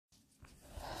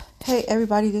Hey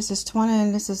everybody, this is Twana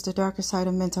and this is the Darker Side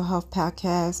of Mental Health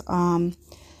podcast.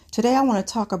 Today I want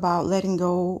to talk about letting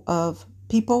go of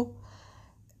people,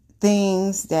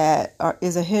 things that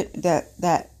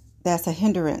that's a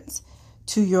hindrance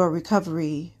to your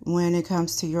recovery when it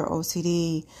comes to your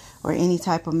OCD or any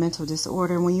type of mental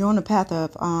disorder. When you're on a path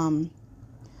of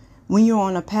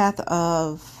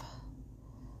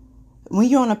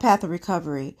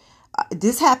recovery.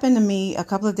 This happened to me a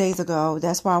couple of days ago.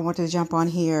 That's why I wanted to jump on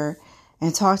here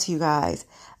and talk to you guys.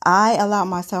 I allowed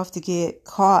myself to get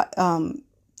caught,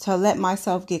 to let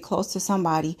myself get close to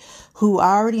somebody who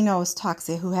I already know is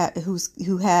toxic, who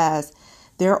has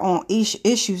their own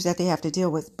issues that they have to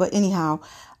deal with. But anyhow,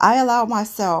 I allowed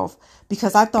myself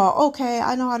because I thought, okay,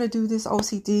 I know how to do this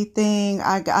OCD thing.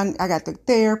 I got the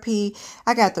therapy.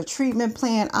 I got the treatment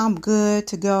plan. I'm good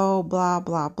to go, blah,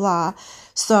 blah, blah.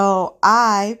 So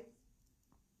I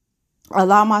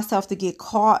allow myself to get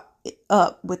caught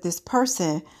up with this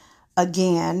person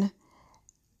again.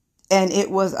 And it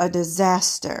was a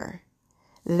disaster.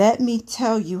 Let me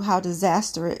tell you how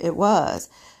disastrous it was.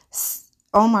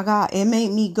 Oh my God,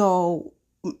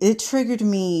 it triggered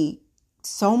me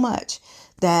so much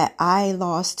that I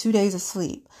lost 2 days of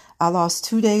sleep. I lost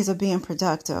 2 days of being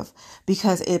productive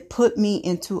because it put me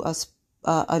into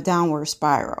a downward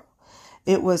spiral.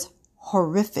 It was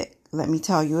horrific. Let me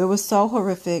tell you, it was so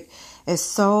horrific. It's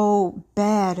so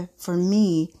bad for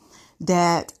me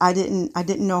that I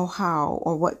didn't know how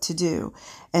or what to do.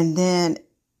 And then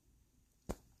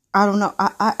I don't know.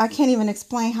 I can't even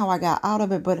explain how I got out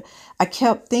of it, but I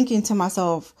kept thinking to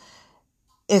myself,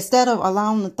 instead of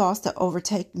allowing the thoughts to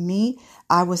overtake me,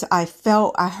 I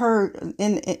heard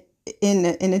in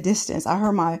the distance, I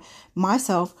heard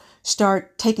myself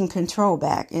start taking control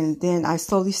back. And then I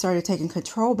slowly started taking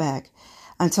control back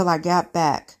until I got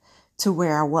back to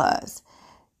where I was.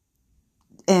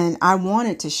 And I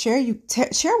wanted to share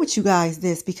with you guys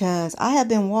this because I have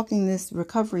been walking this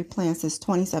recovery plan since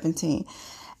 2017.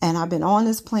 And I've been on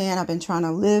this plan. I've been trying to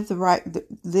live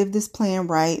this plan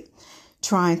right,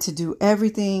 trying to do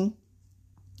everything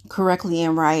correctly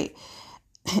and right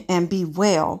and be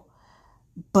well.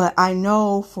 But I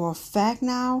know for a fact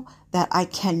now that I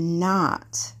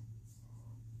cannot.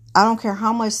 I don't care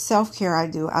how much self-care I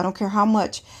do. I don't care how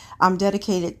much I'm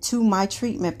dedicated to my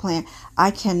treatment plan.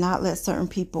 I cannot let certain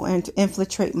people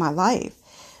infiltrate my life,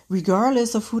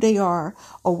 regardless of who they are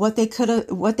or what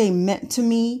they meant to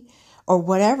me or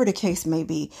whatever the case may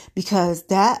be, because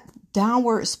that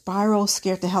downward spiral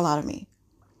scared the hell out of me.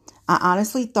 I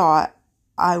honestly thought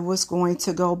I was going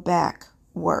to go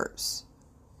backwards,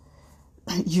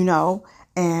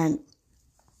 and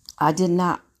I did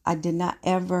not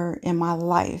ever in my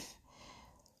life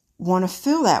want to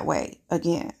feel that way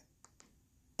again.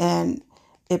 And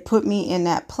it put me in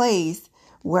that place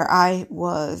where I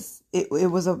was, it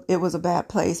was a bad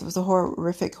place. It was a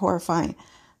horrific, horrifying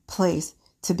place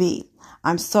to be.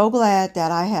 I'm so glad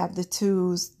that I have the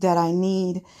tools that I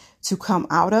need to come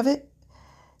out of it,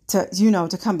 to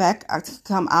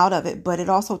come out of it. But it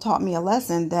also taught me a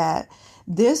lesson that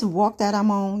this walk that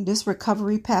I'm on, this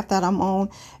recovery path that I'm on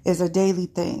is a daily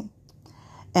thing.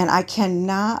 And I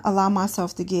cannot allow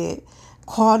myself to get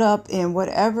caught up in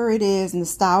whatever it is,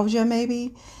 nostalgia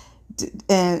maybe,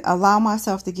 and allow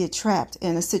myself to get trapped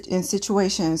in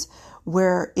situations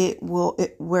where it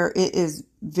is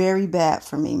very bad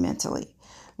for me mentally,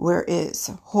 where it's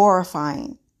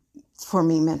horrifying for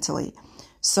me mentally.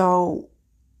 So,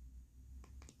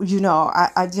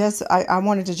 I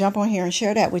wanted to jump on here and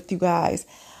share that with you guys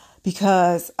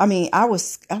because I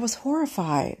was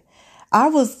horrified. I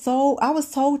was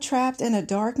so trapped in the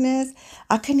darkness.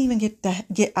 I couldn't even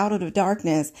get out of the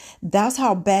darkness. That's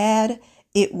how bad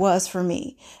it was for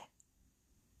me.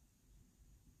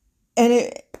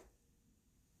 And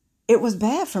it was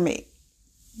bad for me.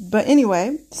 But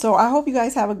anyway, so I hope you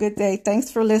guys have a good day.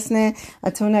 Thanks for listening.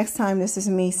 Until next time, this is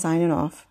me signing off.